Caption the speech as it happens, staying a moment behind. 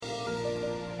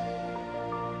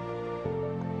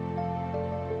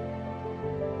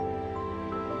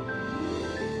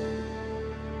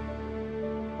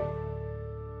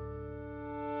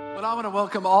Well, I want to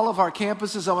welcome all of our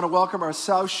campuses. I want to welcome our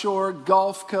South Shore,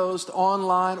 Gulf Coast,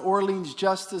 online, Orleans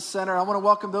Justice Center. I want to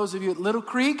welcome those of you at Little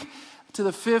Creek to the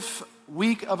 5th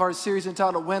week of our series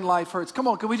entitled When Life Hurts. Come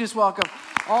on, can we just welcome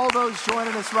all those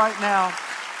joining us right now?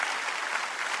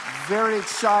 Very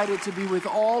excited to be with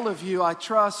all of you. I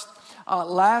trust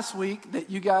last week that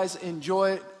you guys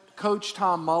enjoyed Coach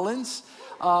Tom Mullins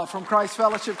from Christ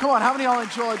Fellowship. Come on, how many of y'all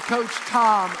enjoyed Coach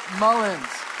Tom Mullins?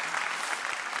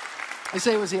 You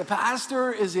say, was he a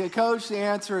pastor? Is he a coach? The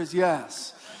answer is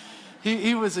yes.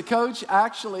 He was a coach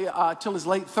actually till his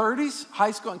late 30s,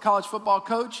 high school and college football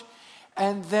coach.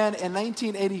 And then in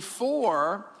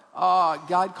 1984,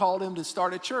 God called him to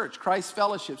start a church. Christ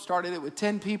Fellowship started it with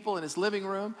 10 people in his living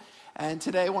room. And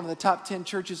today, one of the top 10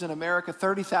 churches in America,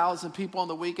 30,000 people on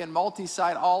the weekend,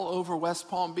 multi-site all over West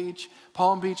Palm Beach,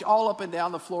 all up and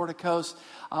down the Florida coast.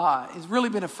 He's really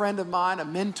been a friend of mine, a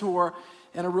mentor,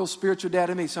 and a real spiritual dad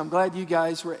to me. So I'm glad you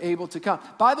guys were able to come.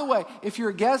 By the way, if you're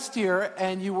a guest here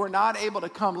and you were not able to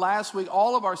come last week,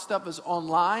 all of our stuff is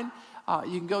online.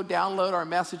 You can go download our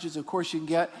messages. Of course, you can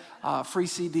get free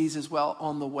CDs as well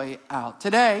on the way out.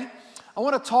 Today, I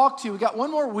want to talk to you. We got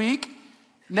one more week.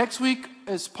 Next week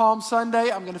is Palm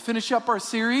Sunday. I'm going to finish up our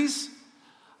series.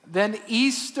 Then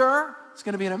Easter. It's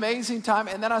going to be an amazing time.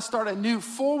 And then I start a new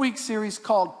 4-week series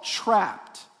called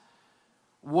Trapped.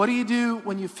 What do you do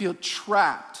when you feel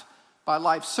trapped by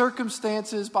life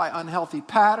circumstances, by unhealthy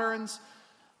patterns?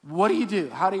 What do you do?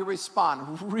 How do you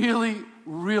respond?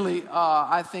 Really,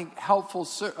 I think helpful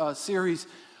series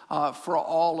for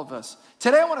all of us.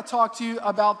 Today I want to talk to you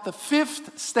about the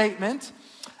 5th statement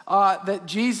that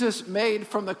Jesus made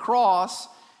from the cross,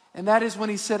 and that is when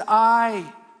he said, I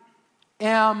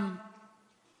am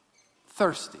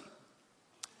thirsty.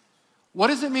 What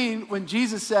does it mean when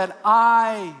Jesus said,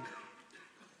 I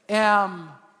am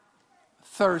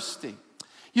thirsty?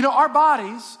 You know, our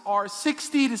bodies are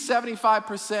 60 to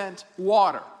 75%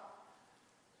 water.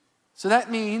 So that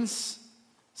means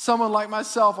someone like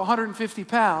myself, 150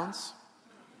 pounds.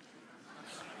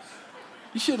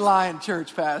 You shouldn't lie in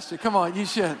church, Pastor. Come on, you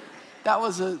should. That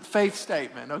was a faith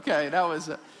statement, okay?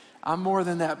 I'm more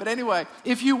than that. But anyway,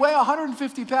 if you weigh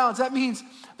 150 pounds, that means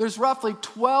there's roughly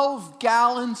 12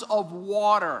 gallons of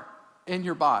water in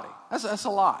your body. That's a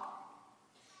lot.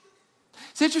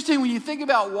 It's interesting when you think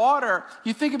about water,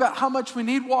 you think about how much we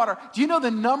need water. Do you know the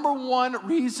number one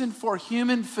reason for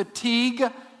human fatigue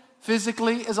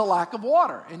physically is a lack of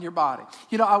water in your body?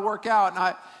 You know, I work out and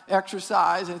I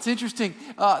exercise, and it's interesting,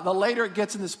 the later it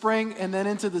gets in the spring and then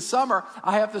into the summer,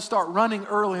 I have to start running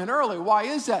early and early. Why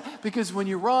is that? Because when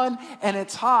you run and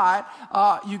it's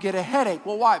hot, you get a headache.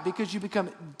 Well, why? Because you become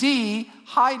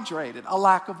dehydrated, a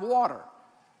lack of water.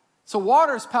 So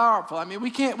water is powerful. I mean,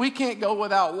 we can't go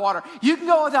without water. You can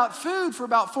go without food for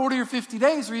about 40 or 50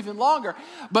 days or even longer,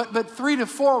 but 3 to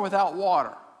 4 without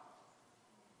water.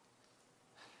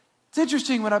 It's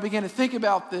interesting when I began to think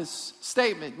about this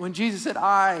statement, when Jesus said,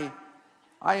 I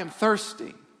am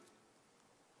thirsty,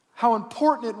 how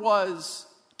important it was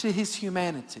to his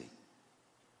humanity.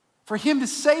 For him to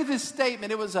say this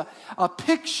statement, it was a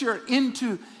picture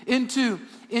into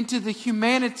the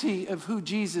humanity of who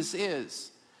Jesus is.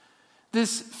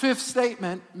 This 5th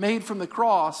statement made from the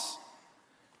cross,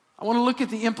 I want to look at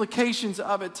the implications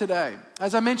of it today.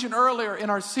 As I mentioned earlier in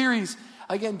our series,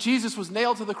 again, Jesus was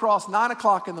nailed to the cross 9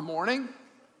 o'clock in the morning.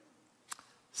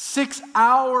 6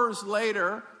 hours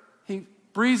later, he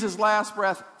breathes his last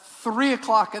breath 3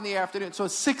 o'clock in the afternoon. So a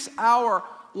 6-hour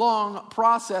long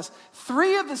process.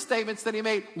 3 of the statements that he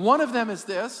made, one of them is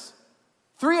this.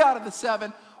 3 out of the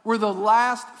 7 were the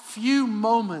last few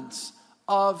moments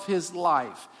of his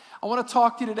life. I want to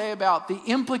talk to you today about the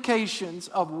implications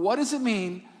of what does it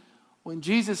mean when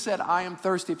Jesus said, I am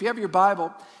thirsty. If you have your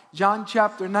Bible, John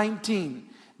chapter 19.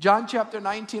 John chapter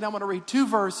 19, I want to read 2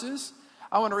 verses.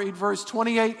 I want to read verse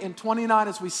 28 and 29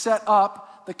 as we set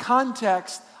up the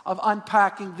context of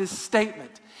unpacking this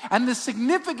statement. And the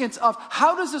significance of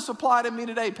how does this apply to me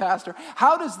today, Pastor?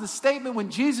 How does the statement when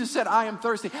Jesus said, I am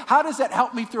thirsty, how does that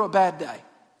help me through a bad day?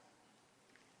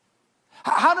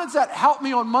 How does that help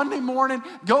me on Monday morning,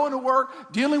 going to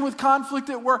work, dealing with conflict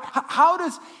at work? How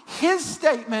does his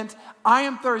statement, I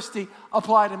am thirsty,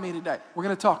 apply to me today? We're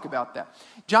going to talk about that.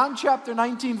 John chapter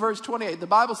 19, verse 28, the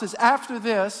Bible says, after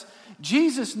this,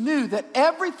 Jesus knew that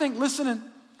everything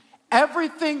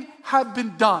had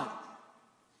been done.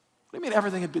 What do you mean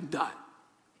everything had been done?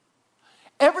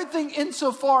 Everything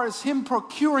insofar as him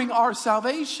procuring our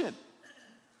salvation.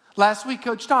 Last week,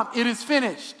 Coach Tom, it is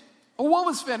finished. Well, what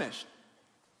was finished?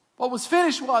 What was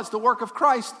finished was the work of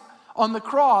Christ on the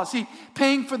cross. He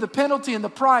paying for the penalty and the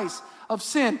price of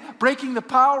sin, breaking the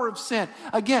power of sin.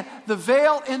 Again, the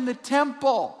veil in the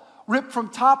temple ripped from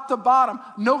top to bottom.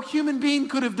 No human being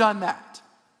could have done that.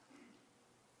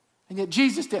 And yet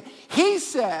Jesus did. He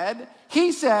said,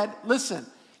 listen,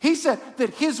 he said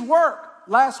that his work,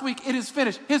 last week, it is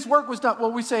finished. His work was done.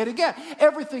 Well, we say it again.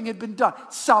 Everything had been done.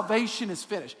 Salvation is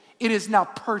finished. It is now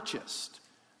purchased.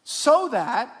 So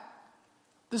that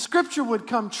the scripture would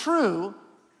come true,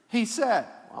 he said.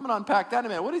 Well, I'm going to unpack that in a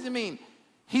minute. What does it mean?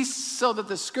 So that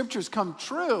the scriptures come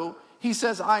true, he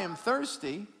says, I am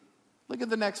thirsty. Look at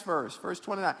the next verse, verse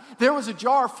 29. There was a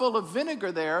jar full of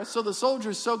vinegar there, so the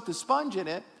soldiers soaked the sponge in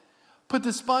it, put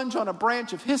the sponge on a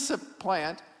branch of hyssop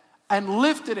plant, and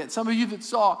lifted it. Some of you that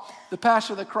saw the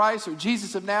Passion of the Christ or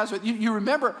Jesus of Nazareth, you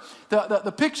remember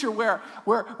the picture where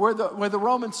the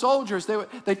Roman soldiers,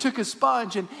 they took a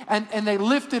sponge and they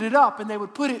lifted it up and they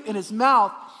would put it in his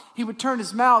mouth. He would turn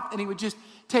his mouth and he would just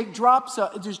take drops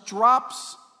of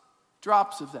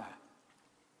that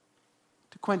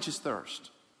to quench his thirst.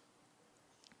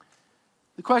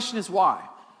 The question is why?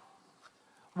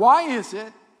 Why is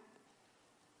it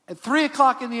at 3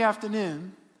 o'clock in the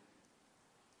afternoon,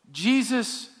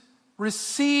 Jesus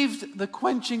received the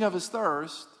quenching of his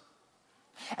thirst,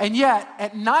 and yet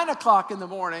at 9 o'clock in the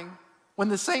morning, when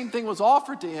the same thing was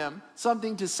offered to him,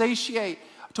 something to satiate,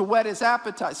 to whet his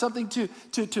appetite, something to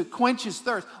quench his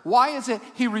thirst, why is it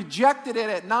he rejected it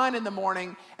at 9 in the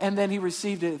morning and then he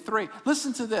received it at 3?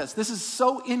 Listen to this. This is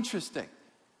so interesting.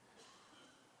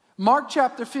 Mark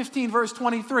chapter 15, verse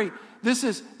 23. This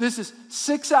is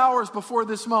 6 hours before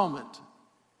this moment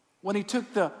when he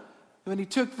took the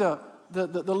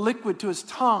liquid to his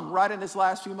tongue right in his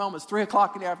last few moments, 3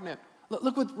 o'clock in the afternoon.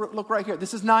 Look right here.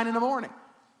 This is 9 in the morning.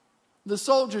 The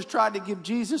soldiers tried to give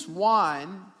Jesus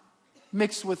wine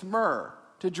mixed with myrrh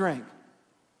to drink,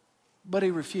 but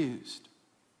he refused.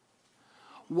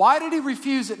 Why did he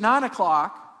refuse at 9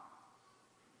 o'clock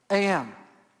a.m.?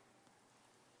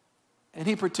 And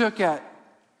he partook at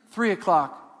 3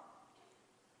 o'clock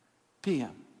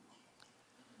p.m.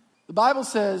 The Bible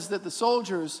says that the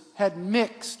soldiers had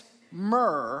mixed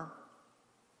myrrh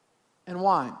and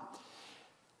wine.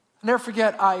 I'll never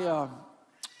forget,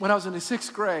 when I was in the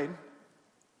 6th grade,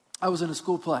 I was in a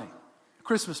school play, a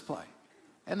Christmas play.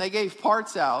 And they gave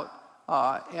parts out,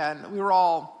 and we were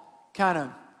all kind of,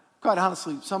 quite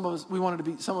honestly, some of us wanted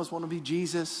to be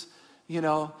Jesus, you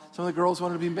know. Some of the girls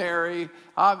wanted to be Mary,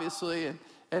 obviously,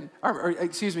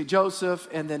 Joseph,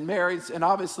 and then Mary, and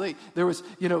obviously there was,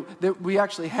 we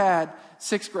actually had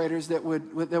 6th graders that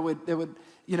would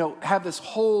have this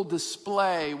whole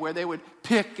display where they would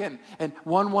pick, and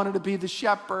one wanted to be the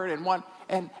shepherd,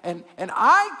 and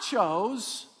I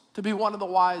chose to be one of the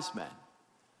wise men.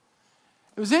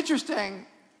 It was interesting.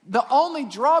 The only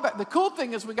drawback, the cool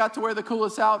thing is we got to wear the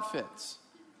coolest outfits.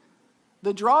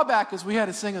 The drawback is we had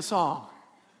to sing a song.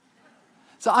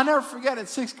 So I'll never forget, in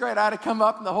 6th grade, I had to come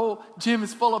up and the whole gym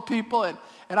is full of people. And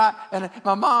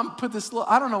my mom put this little,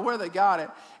 I don't know where they got it.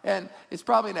 And it's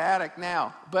probably in the attic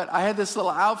now. But I had this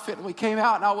little outfit and we came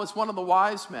out and I was one of the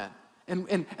wise men. And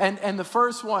the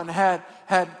first one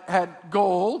had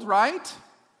gold, right?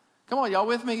 Come on, y'all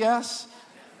with me? Yes?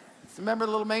 Remember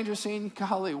the little manger scene?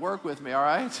 Golly, work with me, all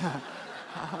right?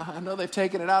 I know they've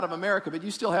taken it out of America, but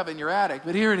you still have it in your attic.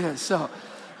 But here it is. So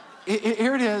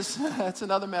here it is. That's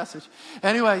another message.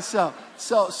 Anyway, so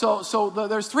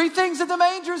there's 3 things at the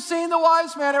manger scene. The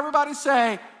wise man, everybody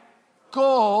say,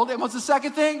 gold. And what's the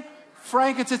second thing?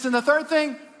 Frankincense. And the third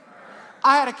thing?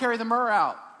 I had to carry the myrrh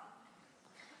out.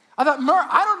 I thought, myrrh,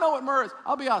 I don't know what myrrh is.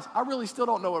 I'll be honest, I really still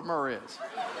don't know what myrrh is.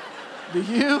 Do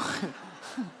you?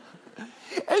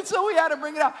 And so we had to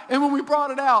bring it out. And when we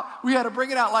brought it out, we had to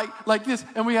bring it out like this.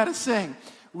 And we had to sing,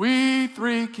 "We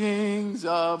 3 kings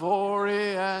of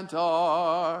Orient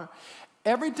are."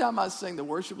 Every time I sing, the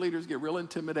worship leaders get real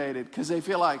intimidated because they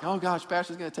feel like, oh gosh,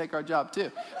 Pastor's going to take our job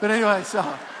too. But anyway, so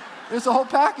there's a whole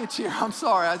package here. I'm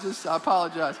sorry. I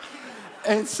apologize.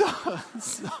 And so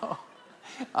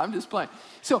I'm just playing.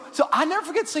 So I never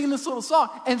forget singing this little song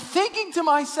and thinking to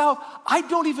myself, I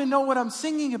don't even know what I'm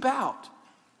singing about.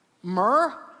 Myrrh?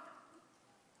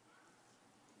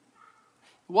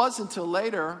 It wasn't until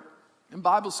later in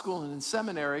Bible school and in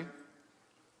seminary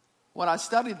when I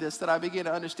studied this that I began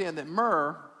to understand that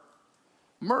myrrh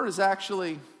is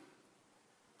actually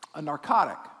a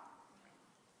narcotic.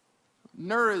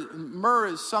 Myrrh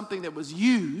is something that was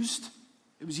used.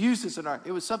 It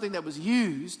was something that was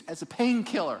used as a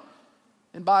painkiller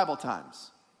in Bible times,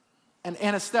 an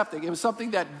anesthetic. It was something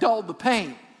that dulled the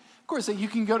pain. Of course, you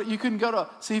couldn't go to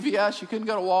CVS, you couldn't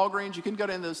go to Walgreens, you couldn't go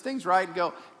to any of those things, right? And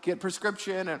go get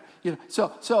prescription, and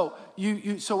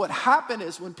So what happened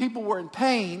is when people were in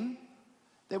pain,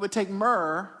 they would take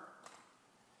myrrh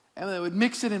and they would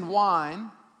mix it in wine,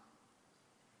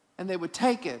 and they would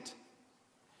take it,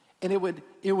 and it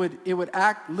would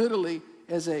act literally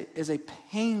as a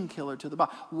painkiller to the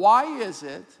body. Why is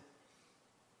it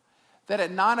that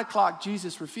at 9 o'clock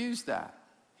Jesus refused that?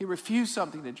 He refused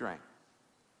something to drink.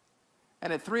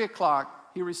 And at 3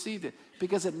 o'clock he received it.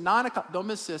 Because at 9 o'clock, don't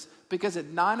miss this, because at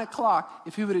 9 o'clock,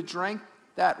 if he would have drank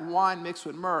that wine mixed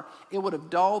with myrrh, it would have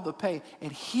dulled the pain.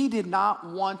 And he did not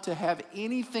want to have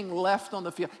anything left on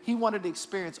the field. He wanted to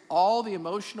experience all the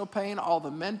emotional pain, all the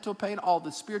mental pain, all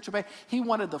the spiritual pain. He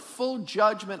wanted the full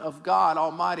judgment of God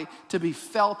Almighty to be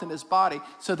felt in his body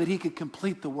so that he could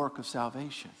complete the work of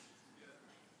salvation.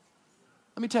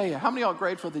 Let me tell you, how many of y'all are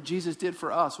grateful that Jesus did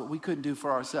for us what we couldn't do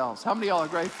for ourselves? How many of y'all are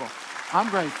grateful? I'm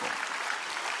grateful.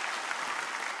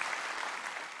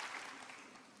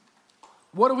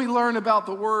 What do we learn about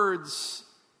the words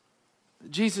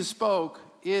that Jesus spoke?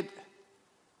 It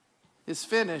is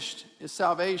finished, is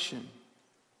salvation.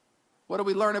 What do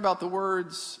we learn about the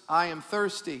words, I am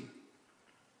thirsty?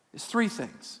 It's three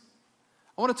things.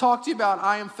 I want to talk to you about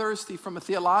I am thirsty from a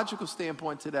theological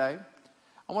standpoint today.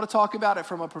 I want to talk about it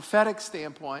from a prophetic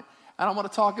standpoint. And I want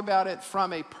to talk about it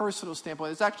from a personal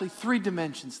standpoint. There's actually three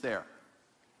dimensions there.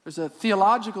 There's a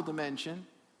theological dimension,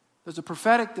 there's a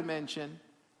prophetic dimension,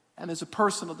 and there's a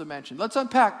personal dimension. Let's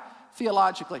unpack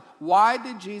theologically. Why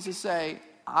did Jesus say,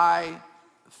 I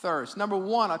thirst? Number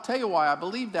one, I'll tell you why I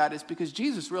believe that is because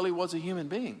Jesus really was a human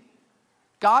being.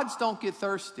 Gods don't get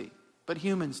thirsty, but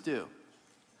humans do.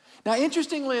 Now,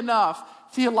 interestingly enough,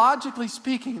 theologically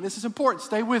speaking, this is important,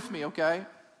 stay with me, okay?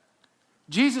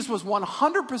 Jesus was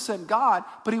 100% God,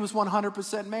 but he was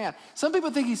 100% man. Some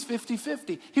people think he's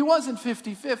 50-50. He wasn't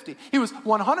 50-50. He was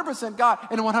 100% God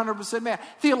and 100% man.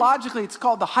 Theologically, it's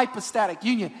called the hypostatic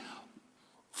union.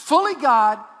 Fully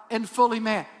God and fully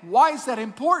man. Why is that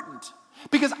important?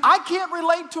 Because I can't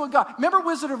relate to a God. Remember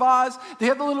Wizard of Oz? They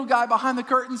have the little guy behind the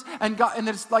curtains and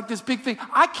there's like this big thing.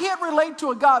 I can't relate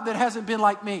to a God that hasn't been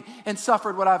like me and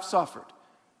suffered what I've suffered.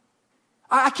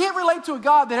 I can't relate to a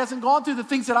God that hasn't gone through the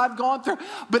things that I've gone through.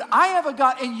 But I have a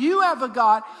God and you have a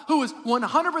God who is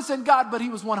 100% God, but he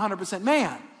was 100%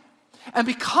 man. And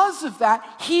because of that,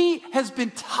 he has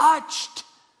been touched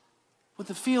with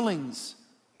the feelings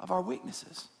of our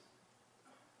weaknesses.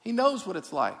 He knows what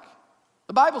it's like.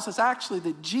 The Bible says actually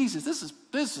that Jesus,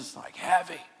 this is like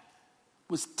heavy,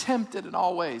 was tempted in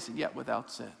all ways and yet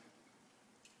without sin.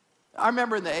 I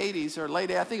remember in the 80s or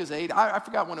late, I think it was 80, I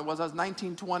forgot when it was, I was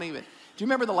 19, 20, but do you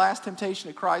remember the last temptation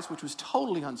of Christ, which was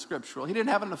totally unscriptural? He didn't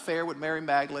have an affair with Mary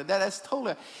Magdalene. That's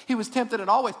totally, he was tempted in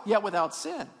all ways, yet without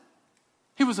sin.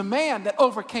 He was a man that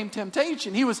overcame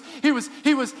temptation. He was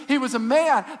a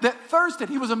man that thirsted.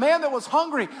 He was a man that was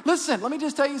hungry. Listen, let me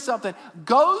just tell you something.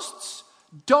 Ghosts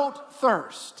don't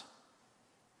thirst.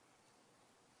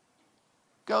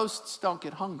 Ghosts don't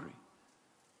get hungry.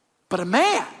 But a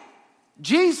man,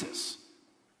 Jesus,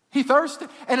 he thirsted.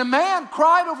 And a man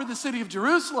cried over the city of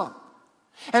Jerusalem.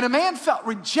 And a man felt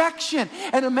rejection.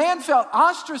 And a man felt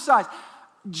ostracized.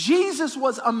 Jesus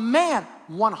was a man,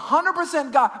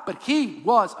 100% God, but he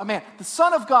was a man, the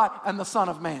Son of God and the Son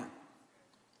of Man. I'm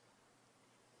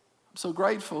so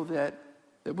grateful that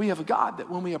we have a God that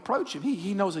when we approach him,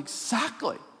 he knows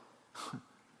exactly,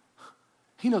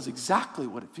 he knows exactly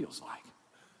what it feels like.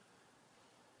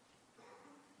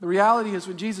 The reality is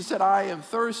when Jesus said, I am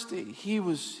thirsty, he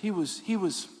was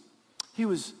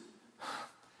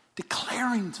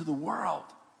declaring to the world,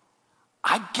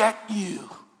 I get you.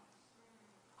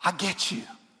 I get you.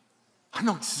 I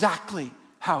know exactly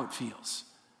how it feels.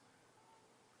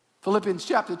 Philippians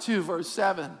chapter 2, verse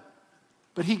 7.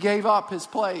 But he gave up his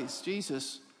place,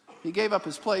 Jesus. He gave up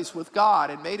his place with God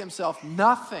and made himself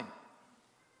nothing.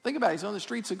 Think about it. He's on the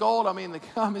streets of gold. I mean,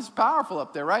 it's powerful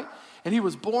up there, right? And he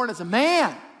was born as a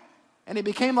man. And he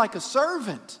became like a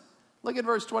servant. Look at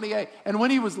verse 28. And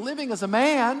when he was living as a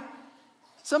man,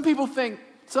 some people think,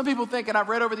 and I've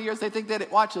read over the years, they think that,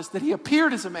 watch this, that he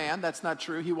appeared as a man. That's not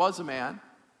true. He was a man.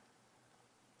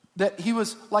 That he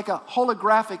was like a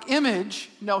holographic image.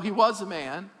 No, he was a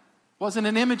man. Wasn't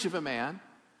an image of a man.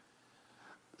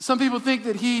 Some people think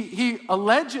that he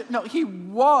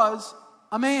was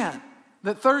a man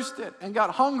that thirsted and got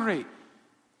hungry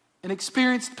and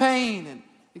experienced pain and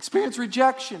experienced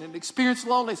rejection and experienced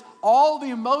loneliness. All the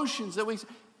emotions that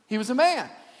he was a man.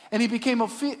 And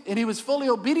he was fully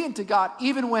obedient to God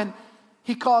even when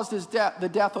he caused the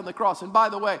death on the cross. And by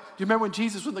the way, do you remember when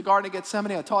Jesus was in the Garden of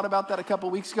Gethsemane? I taught about that a couple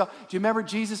weeks ago. Do you remember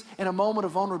Jesus in a moment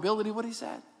of vulnerability, what he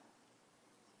said?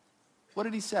 What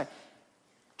did he say?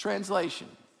 Translation,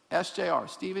 SJR,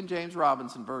 Stephen James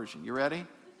Robinson version. You ready?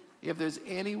 If there's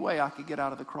any way I could get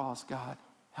out of the cross, God,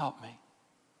 help me.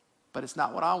 But it's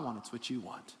not what I want, it's what you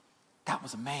want. That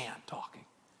was a man talking.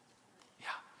 Yeah.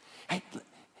 Hey,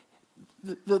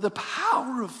 the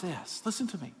power of this, listen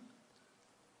to me,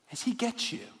 is he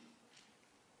gets you.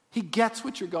 He gets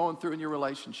what you're going through in your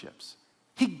relationships.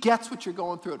 He gets what you're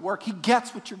going through at work. He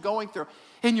gets what you're going through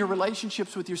in your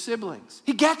relationships with your siblings.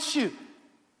 He gets you.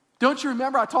 Don't you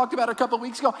remember I talked about it a couple of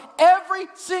weeks ago? Every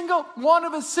single one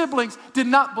of his siblings did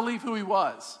not believe who he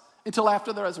was until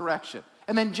after the resurrection.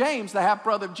 And then James, the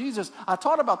half-brother of Jesus, I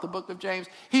taught about the book of James.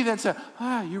 He then said,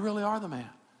 you really are the man.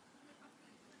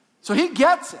 So he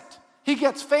gets it. He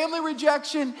gets family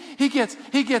rejection. He gets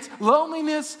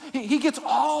loneliness. He gets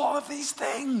all of these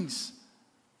things.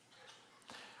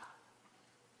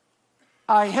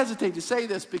 I hesitate to say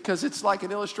this because it's like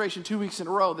an illustration 2 weeks in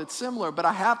a row that's similar, but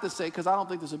I have to say because I don't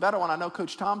think there's a better one. I know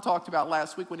Coach Tom talked about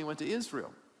last week when he went to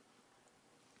Israel.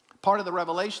 Part of the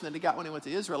revelation that he got when he went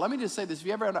to Israel. Let me just say this. If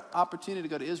you ever had an opportunity to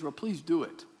go to Israel, please do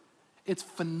it. It's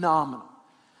phenomenal.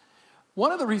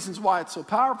 One of the reasons why it's so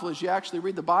powerful is you actually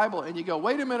read the Bible and you go,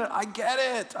 wait a minute, I get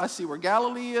it. I see where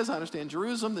Galilee is. I understand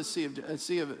Jerusalem, the sea of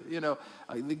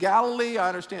the Galilee. I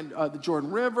understand the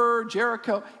Jordan River,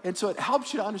 Jericho. And so it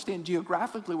helps you to understand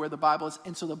geographically where the Bible is.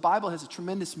 And so the Bible has a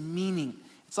tremendous meaning.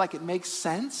 It's like it makes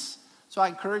sense. So I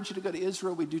encourage you to go to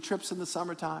Israel. We do trips in the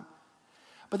summertime.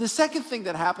 But the second thing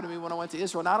that happened to me when I went to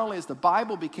Israel, not only as the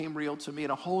Bible became real to me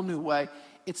in a whole new way,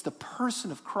 it's the person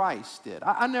of Christ did.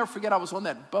 I never forget I was on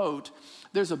that boat.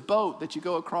 There's a boat that you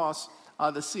go across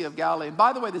the Sea of Galilee. And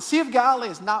by the way, the Sea of Galilee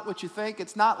is not what you think.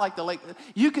 It's not like the lake.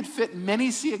 You could fit many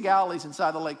Sea of Galilees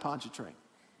inside the Lake Pontchartrain.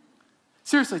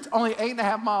 Seriously, it's only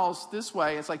 8.5 miles this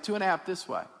way. It's like 2.5 this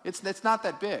way. It's not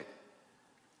that big.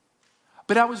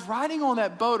 But I was riding on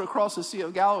that boat across the Sea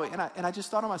of Galilee, and I just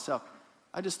thought to myself,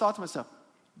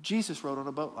 Jesus rode on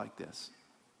a boat like this.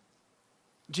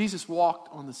 Jesus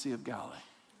walked on the Sea of Galilee.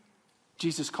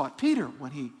 Jesus caught Peter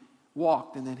when he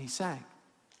walked and then he sank.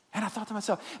 And I thought to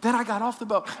myself, then I got off the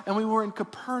boat and we were in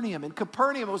Capernaum. And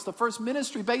Capernaum was the first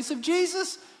ministry base of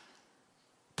Jesus.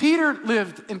 Peter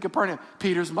lived in Capernaum.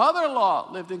 Peter's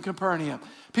mother-in-law lived in Capernaum.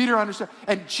 Peter understood.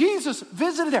 And Jesus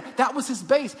visited there. That was his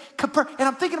base. And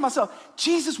I'm thinking to myself,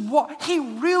 Jesus, he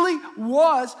really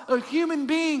was a human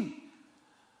being.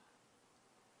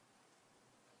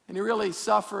 And he really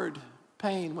suffered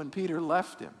pain when Peter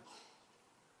left him,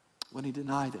 when he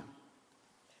denied him.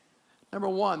 Number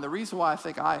one, the reason why I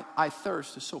think I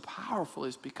thirst is so powerful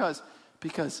is because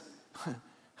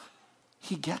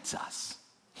he gets us.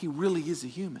 He really is a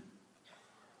human.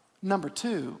 Number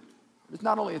two, there's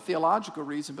not only a theological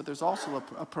reason, but there's also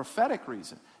a prophetic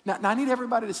reason. Now, I need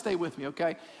everybody to stay with me,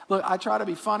 okay? Look, I try to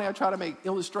be funny. I try to make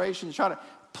illustrations.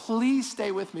 Please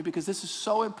stay with me because this is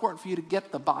so important for you to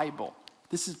get the Bible.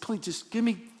 Please just give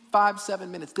me 5-7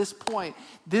 minutes. This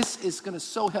is going to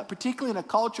so help, particularly in a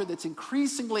culture that's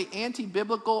increasingly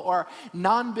anti-biblical or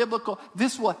non-biblical.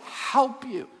 This will help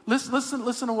you. Listen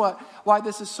to why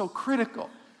this is so critical.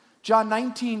 John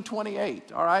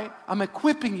 19:28, all right? I'm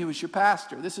equipping you as your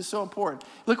pastor. This is so important.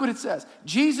 Look what it says.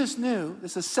 Jesus knew,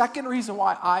 this is the second reason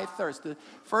why I thirst. The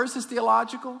first is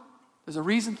theological. There's a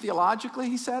reason theologically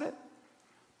he said it,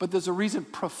 but there's a reason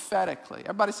prophetically.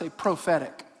 Everybody say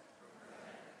prophetic.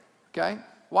 Okay?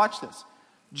 Watch this.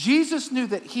 Jesus knew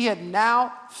that he had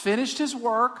now finished his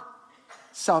work.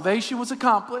 Salvation was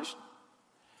accomplished.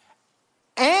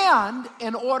 And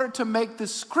in order to make the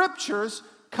scriptures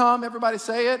come, everybody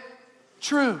say it,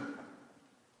 true.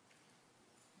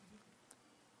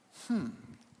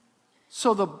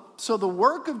 So the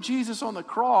work of Jesus on the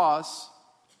cross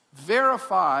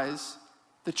verifies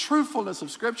the truthfulness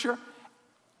of Scripture.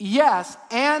 Yes,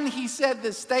 and he said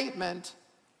this statement,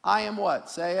 I am what?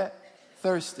 Say it.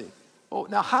 Thirsty. Oh,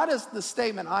 now, how does the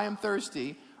statement, I am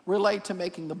thirsty, relate to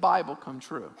making the Bible come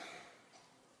true?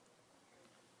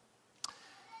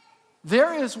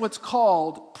 There is what's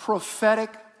called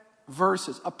prophetic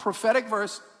verses. A prophetic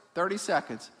verse, 30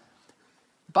 seconds.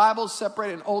 Bible's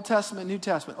separated in Old Testament and New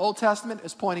Testament. Old Testament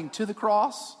is pointing to the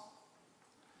cross.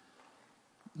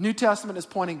 New Testament is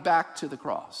pointing back to the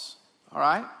cross. All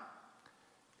right?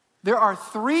 There are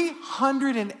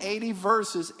 380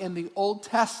 verses in the Old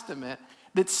Testament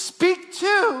that speak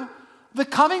to the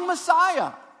coming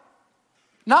Messiah.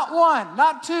 Not 1,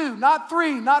 not 2, not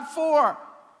 3, not 4,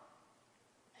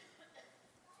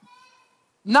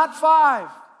 not 5,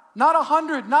 not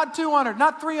 100, not 200,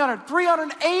 not 300,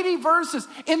 380 verses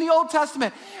in the Old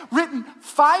Testament, written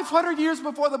 500 years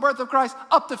before the birth of Christ,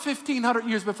 up to 1,500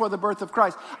 years before the birth of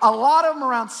Christ. A lot of them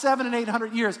around 700 and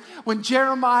 800 years when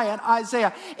Jeremiah and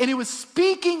Isaiah, and he was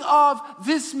speaking of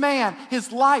this man,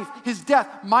 his life, his death.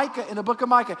 Micah, in the book of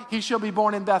Micah, he shall be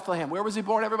born in Bethlehem. Where was he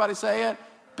born? Everybody say it.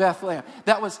 Bethlehem.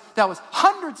 That was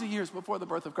hundreds of years before the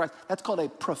birth of Christ. That's called a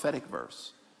prophetic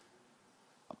verse.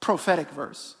 A prophetic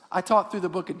verse. I taught through the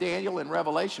book of Daniel and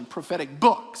Revelation, prophetic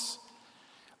books.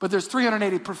 But there's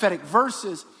 380 prophetic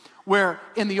verses where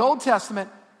in the Old Testament,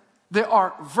 there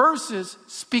are verses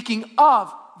speaking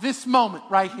of this moment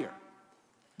right here,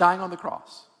 dying on the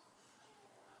cross,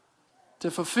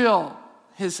 to fulfill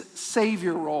his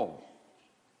Savior role.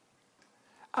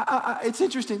 It's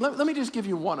interesting. Let me just give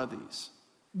you one of these.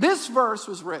 This verse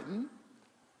was written,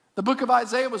 the book of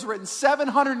Isaiah was written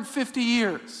 750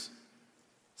 years.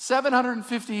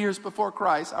 750 years before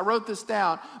Christ. I wrote this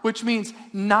down, which means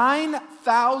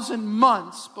 9,000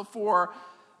 months before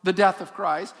the death of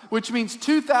Christ, which means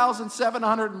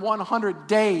 2,700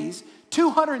 days,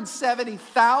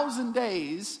 270,000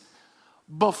 days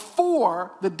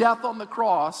before the death on the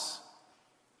cross.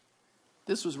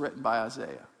 This was written by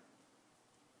Isaiah.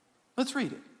 Let's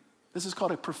read it. This is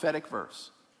called a prophetic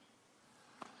verse.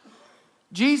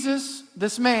 Jesus,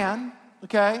 this man,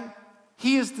 okay,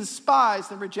 he is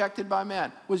despised and rejected by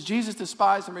men. Was Jesus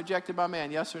despised and rejected by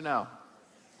man? Yes or no?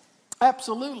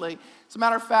 Absolutely. As a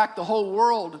matter of fact, the whole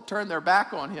world turned their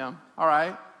back on him, all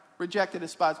right? Rejected,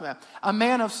 despised man. A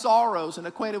man of sorrows and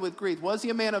acquainted with grief. Was he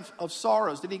a man of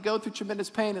sorrows? Did he go through tremendous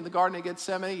pain in the Garden of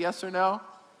Gethsemane? Yes or no?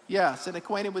 Yes, and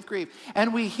acquainted with grief.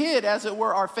 And we hid, as it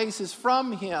were, our faces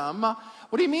from him.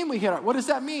 What do you mean we hid? What does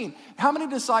that mean? How many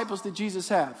disciples did Jesus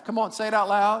have? Come on, say it out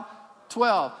loud.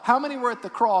 12. How many were at the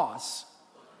cross?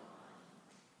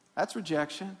 That's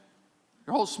rejection.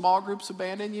 Your whole small group's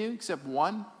abandoned you, except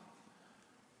one.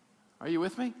 Are you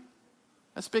with me?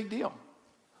 That's a big deal.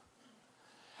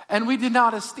 And we did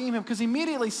not esteem him, because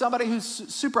immediately somebody who's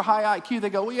super high IQ, they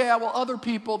go, well, yeah, well, other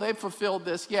people, they've fulfilled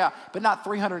this. Yeah, but not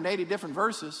 380 different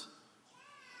verses.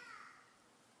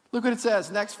 Look what it says,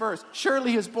 next verse. Surely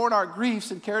he has borne our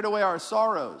griefs and carried away our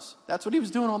sorrows. That's what he was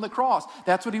doing on the cross.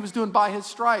 That's what he was doing by his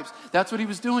stripes. That's what he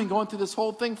was doing, going through this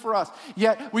whole thing for us.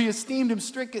 Yet we esteemed him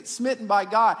stricken, smitten by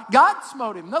God. God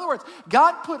smote him. In other words,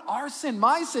 God put our sin,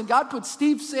 my sin, God put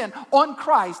Steve's sin on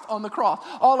Christ on the cross.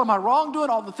 All of my wrongdoing,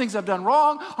 all the things I've done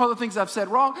wrong, all the things I've said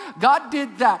wrong, God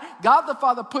did that. God the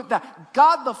Father put that.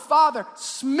 God the Father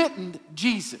smitten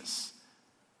Jesus.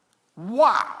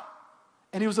 Wow.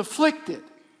 And he was afflicted.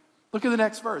 Look at the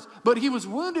next verse. But he was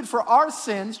wounded for our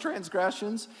sins,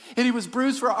 transgressions, and he was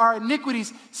bruised for our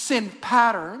iniquities, sin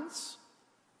patterns.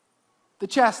 The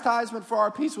chastisement for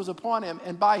our peace was upon him,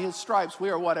 and by his stripes we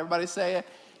are what? Everybody say it?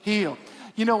 Healed.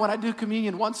 You know, when I do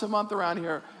communion once a month around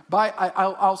here,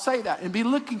 I'll say that and be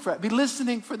looking for it, be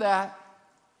listening for that.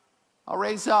 I'll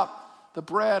raise up the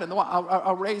bread and the wine.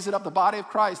 I'll raise it up, the body of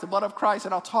Christ, the blood of Christ,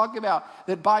 and I'll talk about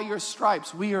that by your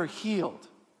stripes we are healed.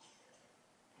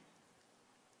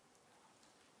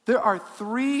 There are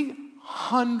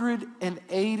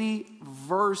 380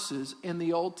 verses in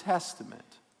the Old Testament,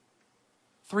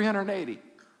 380,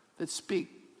 that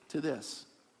speak to this.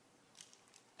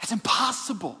 It's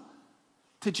impossible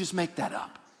to just make that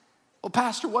up. Well,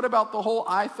 Pastor, what about the whole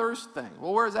I thirst thing?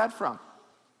 Well, where is that from?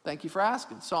 Thank you for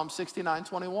asking. Psalm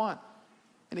 69:21.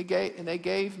 And they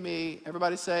gave me,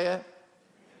 everybody say it,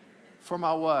 for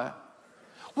my what?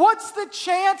 What's the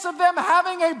chance of them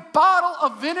having a bottle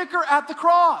of vinegar at the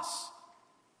cross?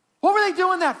 What were they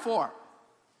doing that for?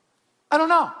 I don't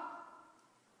know.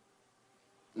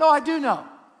 No, I do know.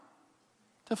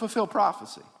 To fulfill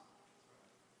prophecy.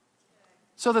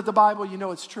 So that the Bible, you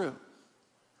know it's true.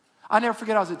 I never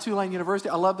forget, I was at Tulane University.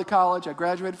 I loved the college. I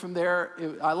graduated from there.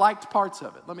 I liked parts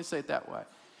of it. Let me say it that way.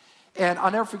 And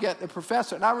I'll never forget the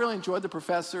professor, and I really enjoyed the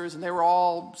professors, and they were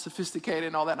all sophisticated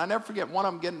and all that. And I'll never forget one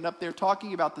of them getting up there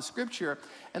talking about the scripture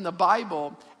and the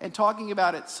Bible and talking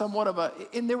about it somewhat of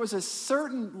and there was a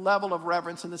certain level of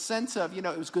reverence in the sense of, you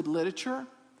know, it was good literature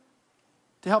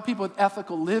to help people with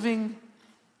ethical living,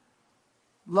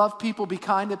 love people, be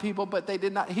kind to people, but he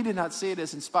did not see it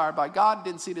as inspired by God,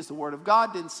 didn't see it as the word of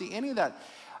God, didn't see any of that.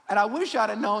 And I wish I'd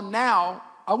have known now,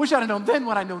 I wish I'd have known then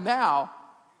what I know now,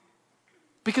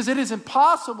 because it is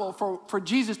impossible for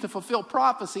Jesus to fulfill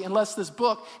prophecy unless this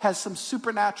book has some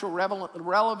supernatural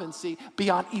relevancy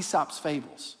beyond Aesop's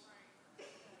fables.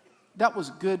 That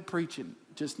was good preaching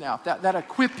just now. That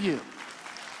equip you.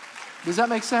 Does that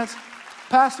make sense?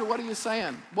 Pastor, what are you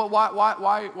saying? Well,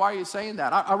 why are you saying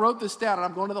that? I wrote this down, and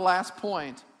I'm going to the last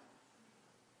point.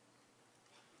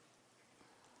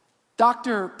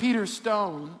 Dr. Peter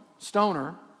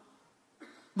Stoner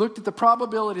looked at the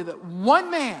probability that one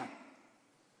man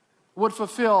would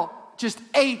fulfill just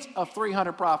 8 of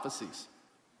 300 prophecies.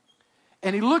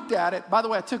 And he looked at it. By the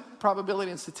way, I took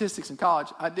probability and statistics in college.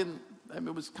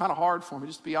 It was kind of hard for me,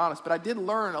 just to be honest. But I did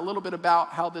learn a little bit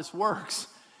about how this works.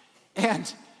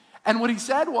 And And what he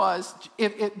said was,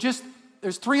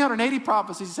 there's 380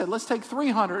 prophecies. He said, let's take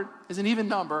 300 as an even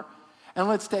number, and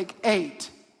let's take 8.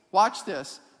 Watch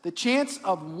this. The chance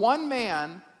of one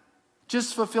man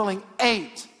just fulfilling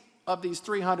 8 of these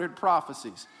 300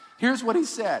 prophecies. Here's what he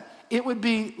said. It would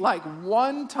be like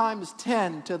 1 times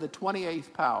 10 to the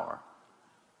 28th power.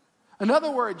 In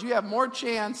other words, you have more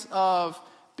chance of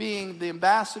being the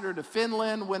ambassador to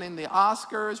Finland, winning the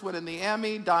Oscars, winning the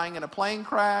Emmy, dying in a plane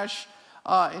crash,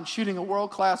 and shooting a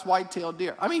world-class white-tailed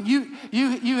deer. I mean,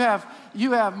 you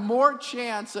have more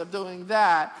chance of doing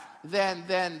that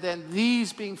than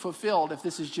these being fulfilled if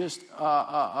this is just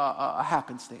a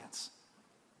happenstance.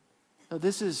 No,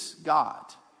 this is God,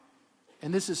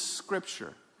 and this is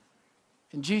Scripture.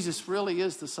 And Jesus really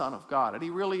is the Son of God, and he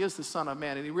really is the Son of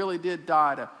Man, and he really did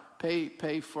die to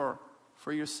pay for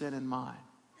your sin and mine.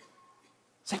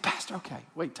 Say, Pastor, okay,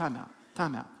 wait, time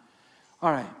out.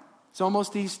 All right, it's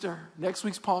almost Easter. Next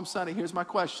week's Palm Sunday. Here's my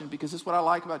question, because this is what I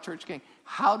like about Church King.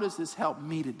 How does this help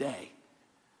me today?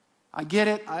 I get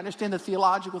it. I understand the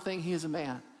theological thing. He is a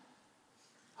man.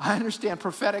 I understand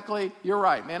prophetically. You're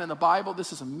right, man. In the Bible,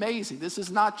 this is amazing. This is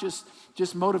not just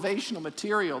motivational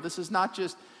material. This is not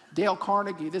just Dale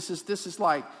Carnegie. This is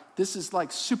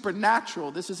like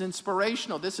supernatural. This is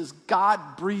inspirational. This is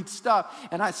God-breathed stuff.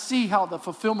 And I see how the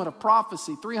fulfillment of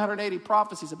prophecy, 380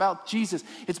 prophecies about Jesus,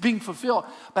 it's being fulfilled.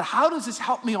 But how does this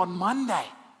help me on Monday?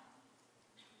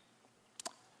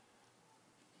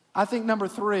 I think number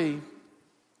 3,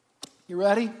 you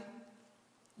ready?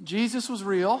 Jesus was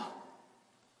real,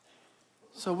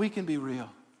 so we can be real.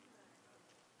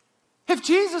 If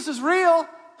Jesus is real,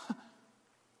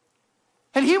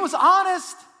 and he was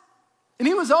honest, and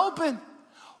he was open,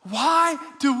 why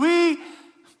do we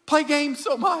play games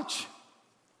so much?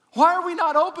 Why are we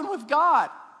not open with God?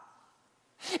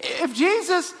 If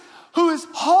Jesus, who his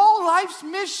whole life's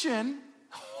mission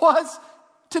was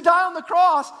to die on the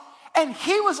cross, and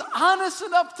he was honest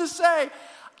enough to say,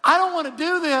 I don't want to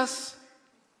do this,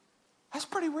 that's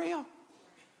pretty real.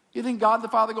 You think God the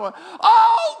Father going,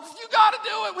 oh, you got to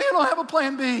do it. We don't have a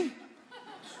plan B.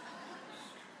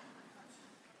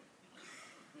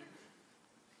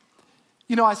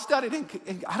 You know, I studied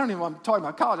I don't even want to talk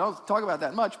about college. I don't talk about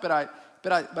that much, but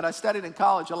I studied in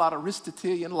college a lot of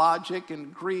Aristotelian logic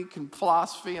and Greek and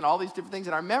philosophy and all these different things.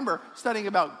 And I remember studying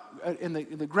about in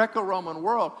the Greco-Roman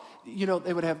world, you know,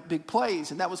 they would have big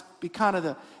plays, and that would be kind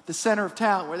of the center of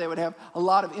town where they would have a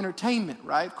lot of entertainment,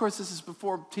 right? Of course, this is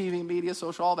before TV, media,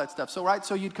 social, all that stuff.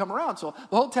 So you'd come around. So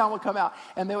the whole town would come out,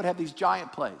 and they would have these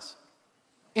giant plays.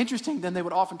 Interesting, then they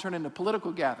would often turn into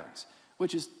political gatherings,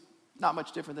 which is not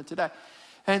much different than today.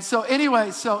 And so anyway,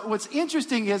 so what's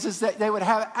interesting is that they would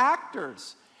have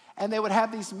actors, and they would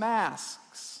have these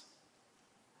masks.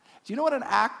 Do you know what an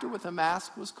actor with a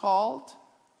mask was called?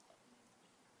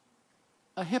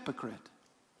 A hypocrite.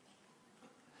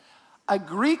 A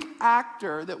Greek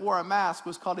actor that wore a mask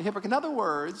was called a hypocrite. In other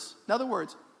words,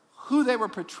 who they were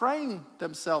portraying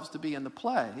themselves to be in the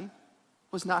play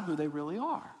was not who they really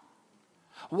are.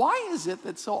 Why is it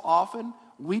that so often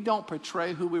we don't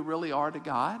portray who we really are to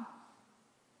God?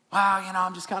 Wow, you know,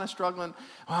 I'm just kind of struggling.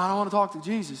 Well, I don't want to talk to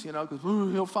Jesus, you know, because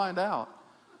he'll find out.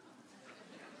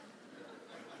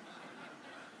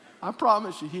 I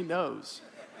promise you, he knows.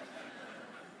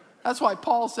 That's why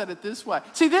Paul said it this way.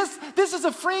 See, this is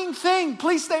a freeing thing.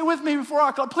 Please stay with me before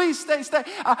I close. Please stay.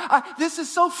 This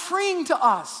is so freeing to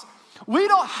us. We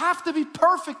don't have to be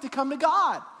perfect to come to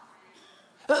God.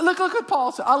 Look what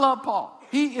Paul said. I love Paul.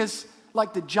 He is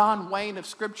like the John Wayne of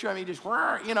Scripture. I mean, just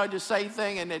say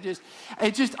thing, and I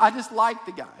just like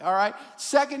the guy, all right?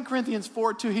 2 Corinthians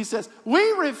 4:2, he says, we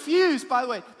refuse, by the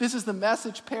way, this is the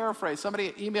Message paraphrase.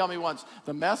 Somebody emailed me once,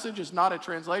 the Message is not a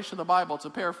translation of the Bible, it's a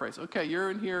paraphrase. Okay,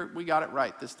 you're in here, we got it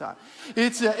right this time.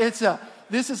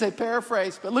 This is a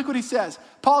paraphrase, but look what he says.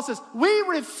 Paul says, we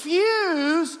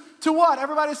refuse to what?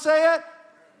 Everybody say it?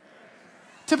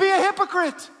 To be a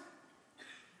hypocrite.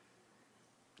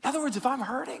 In other words, if I'm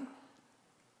hurting,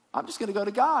 I'm just going to go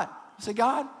to God and say,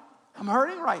 God, I'm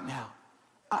hurting right now.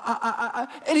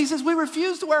 And he says, we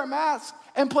refuse to wear a mask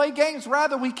and play games.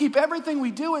 Rather, we keep everything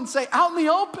we do and say out in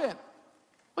the open.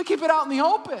 We keep it out in the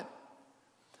open.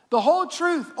 The whole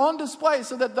truth on display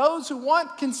so that those who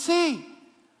want can see.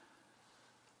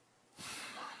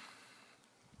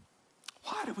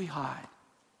 Why do we hide?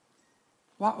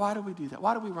 Why do we do that?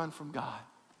 Why do we run from God?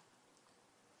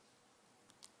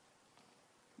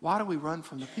 Why do we run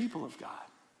from the people of God?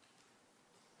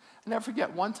 I never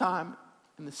forget, one time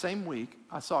in the same week,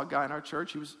 I saw a guy in our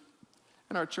church. He was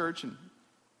in our church, and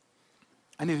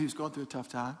I knew he was going through a tough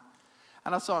time.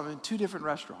 And I saw him in 2 different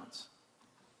restaurants.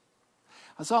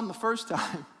 I saw him the first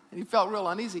time, And he felt real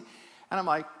uneasy. And I'm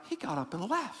like, he got up and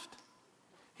left.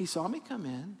 He saw me come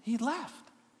in. He left.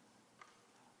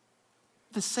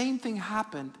 The same thing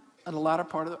happened in the latter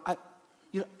part of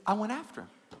I went after him.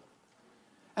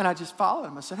 And I just followed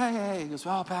him. I said, hey. He goes,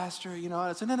 oh, Pastor,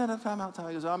 I said, no, time out.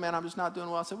 He goes, oh, man, I'm just not doing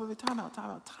well. I said, wait, time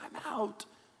out.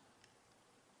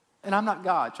 And I'm not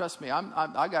God, trust me.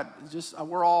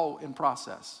 We're all in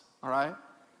process, all right?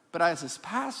 But as his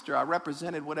pastor, I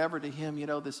represented whatever to him,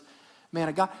 this man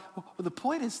of God. Well, the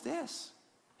point is this.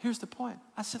 Here's the point.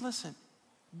 I said, listen,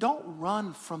 don't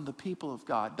run from the people of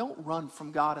God. Don't run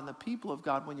from God and the people of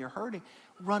God when you're hurting.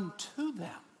 Run to them.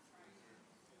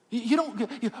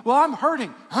 Well, I'm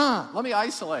hurting. Let me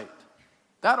isolate.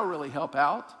 That'll really help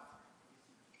out.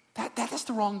 That's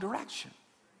the wrong direction.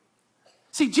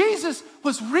 See, Jesus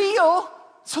was real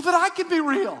so that I could be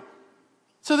real.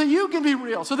 So that you can be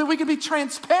real. So that we can be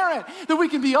transparent. That we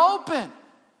can be open.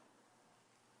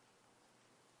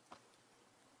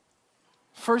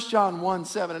 1 John 1,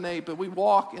 7 and 8, but we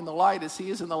walk in the light as he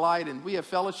is in the light, and we have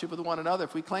fellowship with one another.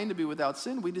 If we claim to be without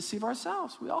sin, we deceive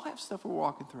ourselves. We all have stuff we're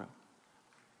walking through.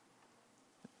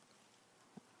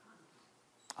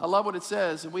 I love what it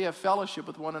says, and we have fellowship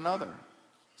with one another.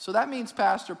 So that means,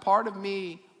 Pastor, part of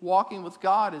me walking with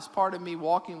God is part of me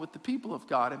walking with the people of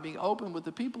God and being open with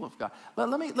the people of God.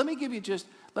 Let me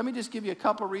just give you a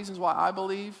couple of reasons why I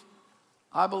believe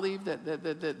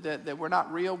that we're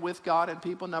not real with God and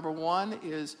people. Number one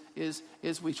is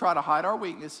we try to hide our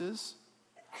weaknesses.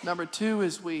 Number two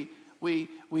is we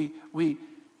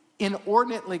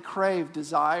inordinately crave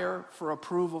desire for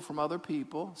approval from other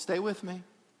people. Stay with me.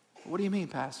 What do you mean,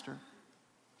 Pastor?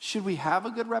 Should we have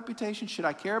a good reputation? Should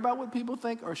I care about what people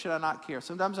think, or should I not care?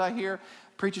 Sometimes I hear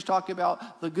preachers talk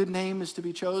about the good name is to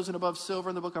be chosen above silver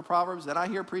in the book of Proverbs. Then I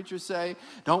hear preachers say,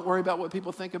 don't worry about what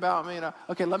people think about me.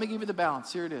 Okay, let me give you the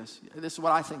balance. Here it is. This is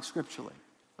what I think scripturally.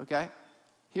 Okay?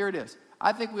 Here it is.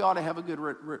 I think we ought to have a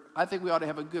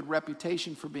good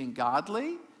reputation for being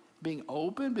godly, being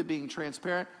open, but being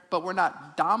transparent, but we're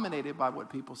not dominated by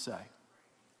what people say.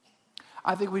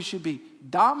 I think we should be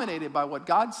dominated by what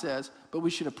God says, but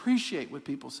we should appreciate what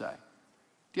people say.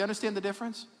 Do you understand the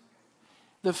difference?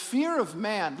 The fear of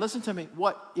man, listen to me,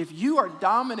 if you are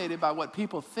dominated by what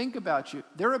people think about you,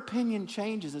 their opinion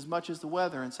changes as much as the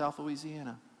weather in South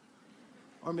Louisiana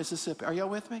or Mississippi. Are y'all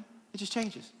with me? It just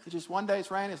changes. It's just one day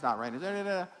it's raining, it's not raining.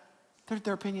 Their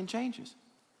opinion changes.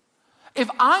 If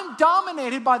I'm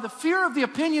dominated by the fear of the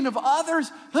opinion of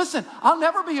others, listen, I'll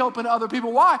never be open to other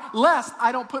people. Why? Lest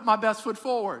I don't put my best foot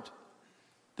forward.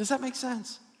 Does that make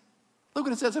sense? Look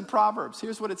what it says in Proverbs.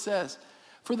 Here's what it says.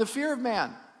 For the fear of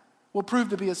man will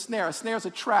prove to be a snare. A snare is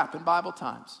a trap in Bible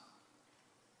times.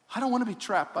 I don't want to be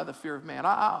trapped by the fear of man.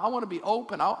 I want to be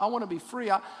open. I want to be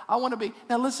free. I want to be...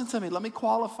 Now listen to me. Let me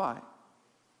qualify.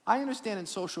 I understand in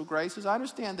social graces. I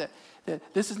understand that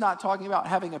this is not talking about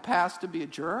having a past to be a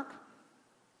jerk.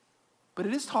 But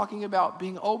it is talking about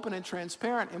being open and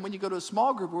transparent. And when you go to a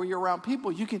small group where you're around people,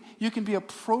 you can be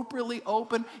appropriately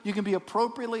open. You can be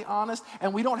appropriately honest.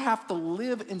 And we don't have to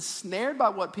live ensnared by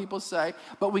what people say,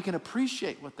 but we can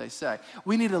appreciate what they say.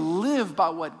 We need to live by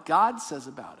what God says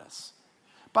about us.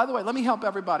 By the way, let me help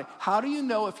everybody. How do you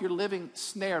know if you're living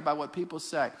snared by what people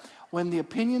say? When the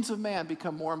opinions of man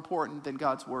become more important than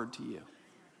God's word to you.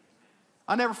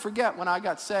 I'll never forget when I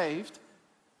got saved,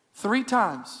 3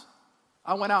 times.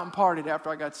 I went out and partied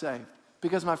after I got saved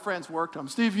because my friends worked on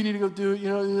me. Steve, you need to go do it.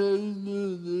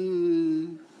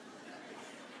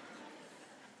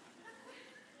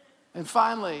 And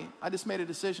finally, I just made a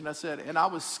decision. I said, and I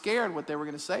was scared what they were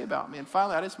going to say about me. And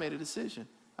finally, I just made a decision.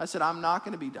 I said, I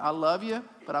love you,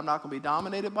 but I'm not going to be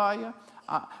dominated by you.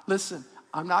 Listen,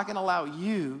 I'm not going to allow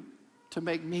you to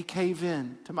make me cave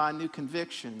in to my new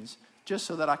convictions just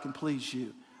so that I can please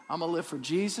you. I'm going to live for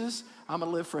Jesus. I'm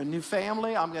going to live for a new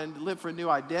family. I'm going to live for a new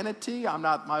identity. I'm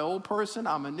not my old person.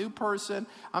 I'm a new person.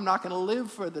 I'm not going to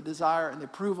live for the desire and the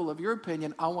approval of your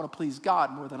opinion. I want to please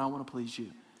God more than I want to please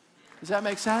you. Does that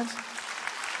make sense?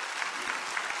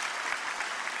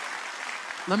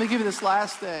 Let me give you this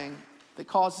last thing that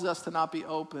causes us to not be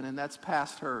open, and that's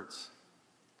past hurts.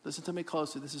 Listen to me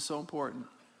closely. This is so important.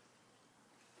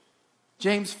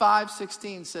 James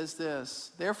 5:16 says this,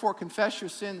 therefore confess your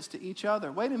sins to each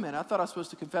other. Wait a minute, I thought I was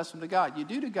supposed to confess them to God. You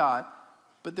do to God,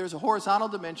 but there's a horizontal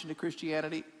dimension to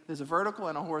Christianity. There's a vertical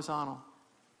and a horizontal.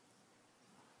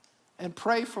 And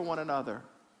pray for one another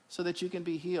so that you can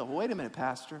be healed. Well, wait a minute,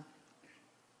 Pastor.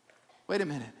 Wait a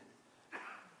minute.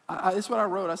 This is what I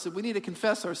wrote. I said, we need to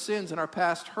confess our sins and our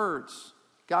past hurts.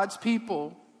 God's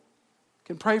people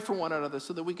can pray for one another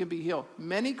so that we can be healed.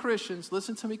 Many Christians,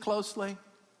 listen to me closely,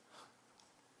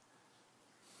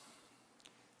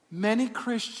 Many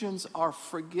Christians are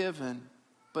forgiven,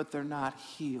 but they're not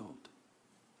healed.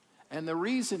 And the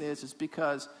reason is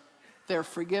because they're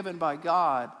forgiven by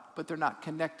God, but they're not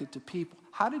connected to people.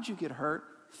 How did you get hurt?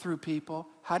 Through people.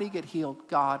 How do you get healed?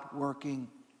 God working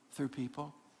through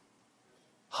people.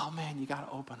 Oh man, you got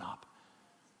to open up.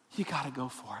 You got to go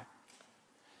for it.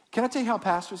 Can I tell you how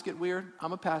pastors get weird?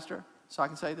 I'm a pastor, so I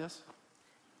can say this.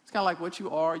 It's kind of like what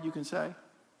you are, you can say.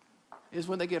 Is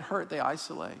when they get hurt, they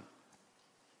isolate.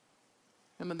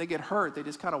 And when they get hurt, they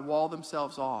just kind of wall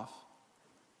themselves off.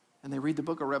 And they read the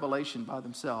book of Revelation by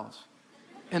themselves.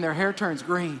 And their hair turns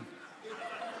green.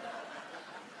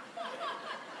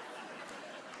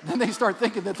 Then they start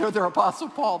thinking that they're their Apostle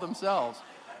Paul themselves.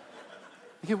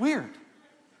 They get weird.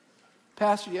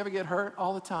 Pastor, you ever get hurt?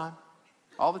 All the time.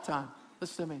 All the time.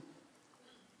 Listen to me.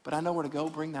 But I know where to go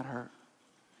bring that hurt.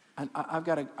 And I've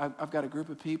got a group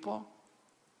of people.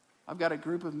 I've got a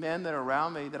group of men that are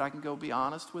around me that I can go be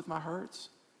honest with my hurts.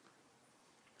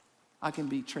 I can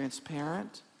be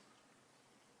transparent.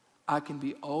 I can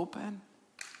be open.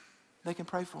 They can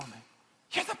pray for me.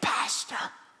 You're the pastor.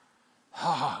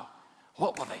 Oh,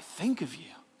 what will they think of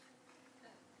you?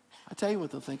 I tell you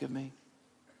what they'll think of me.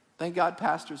 Thank God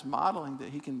pastor's modeling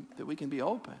that we can be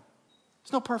open.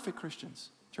 There's no perfect Christians,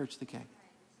 Church of the King.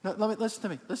 No, listen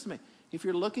to me. If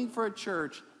you're looking for a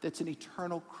church that's an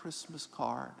eternal Christmas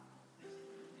card,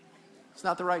 it's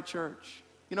not the right church.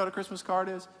 You know what a Christmas card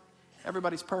is?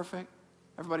 Everybody's perfect.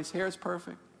 Everybody's hair is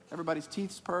perfect. Everybody's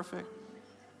teeth's perfect.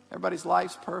 Everybody's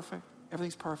life's perfect.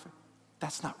 Everything's perfect.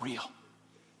 That's not real.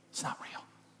 It's not real.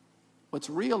 What's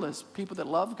real is people that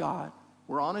love God.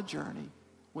 We're on a journey.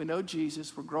 We know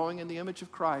Jesus. We're growing in the image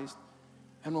of Christ.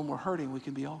 And when we're hurting, we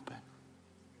can be open.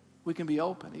 We can be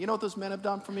open. You know what those men have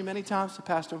done for me many times? The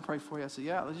pastor will pray for you. I say,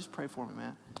 yeah, just pray for me,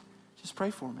 man. Just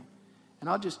pray for me. And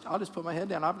I'll just put my head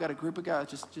down. I've got a group of guys,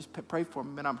 just pray for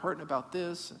me. Man, I'm hurting about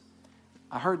this.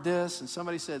 I heard this, and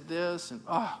somebody said this, and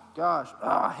oh, gosh,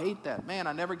 I hate that. Man,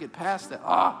 I never get past that.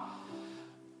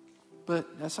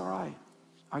 But that's all right.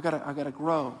 I gotta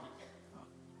grow.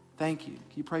 Thank you.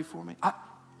 Can you pray for me?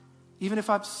 Even if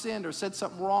I've sinned or said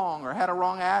something wrong or had a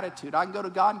wrong attitude, I can go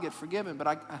to God and get forgiven, but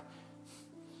I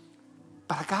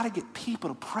got to get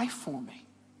people to pray for me.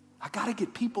 I got to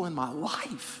get people in my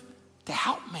life to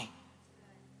help me.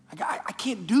 I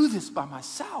can't do this by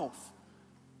myself.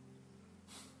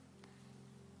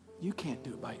 You can't do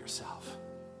it by yourself.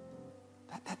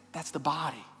 That's the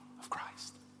body of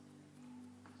Christ.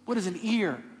 What is an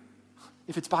ear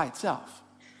if it's by itself?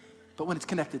 But when it's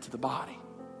connected to the body.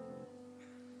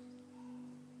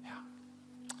 Yeah.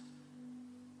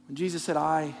 When Jesus said,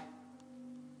 I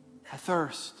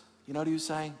thirst, you know what he was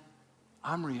saying?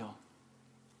 I'm real,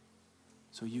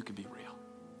 so you can be real.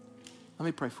 Let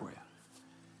me pray for you.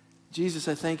 Jesus,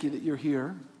 I thank you that you're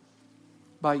here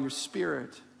by your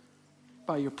Spirit,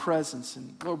 by your presence.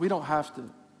 And Lord, we don't have to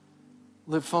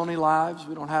live phony lives.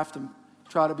 We don't have to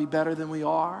try to be better than we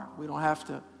are. We don't have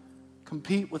to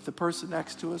compete with the person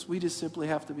next to us. We just simply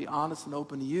have to be honest and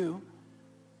open to you.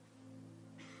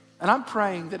 And I'm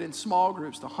praying that in small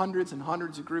groups, the hundreds and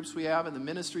hundreds of groups we have, and the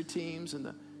ministry teams and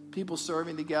the people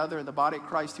serving together in the body of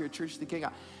Christ here at Church of the King,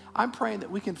 I'm praying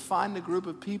that we can find a group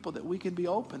of people that we can be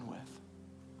open with.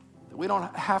 That we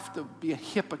don't have to be a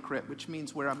hypocrite, which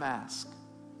means wear a mask.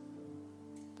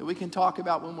 That we can talk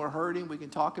about when we're hurting. We can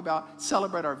talk about,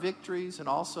 celebrate our victories, and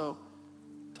also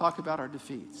talk about our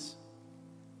defeats.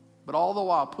 But all the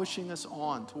while pushing us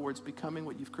on towards becoming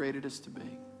what you've created us to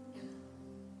be.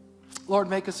 Lord,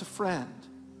 make us a friend.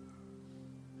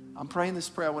 I'm praying this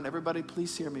prayer. I want everybody,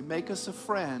 please hear me. Make us a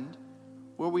friend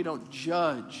where we don't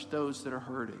judge those that are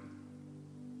hurting.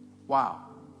 Wow.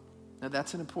 Now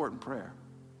that's an important prayer.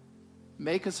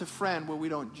 Make us a friend where we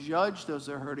don't judge those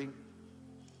that are hurting,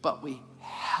 but we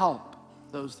help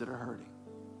those that are hurting.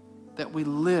 That we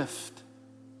lift,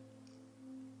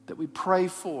 that we pray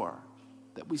for,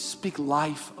 that we speak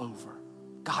life over.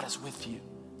 God is with you.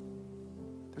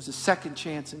 There's a second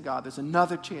chance in God. There's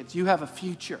another chance. You have a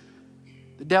future.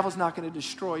 The devil's not going to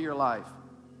destroy your life.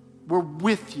 We're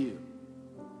with you.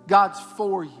 God's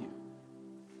for you.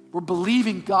 We're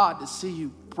believing God to see you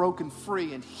broken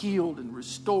free and healed and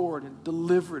restored and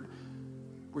delivered.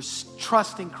 We're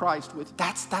trusting Christ with.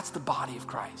 That's the body of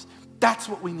Christ. That's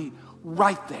what we need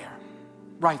right there.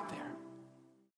 Right there.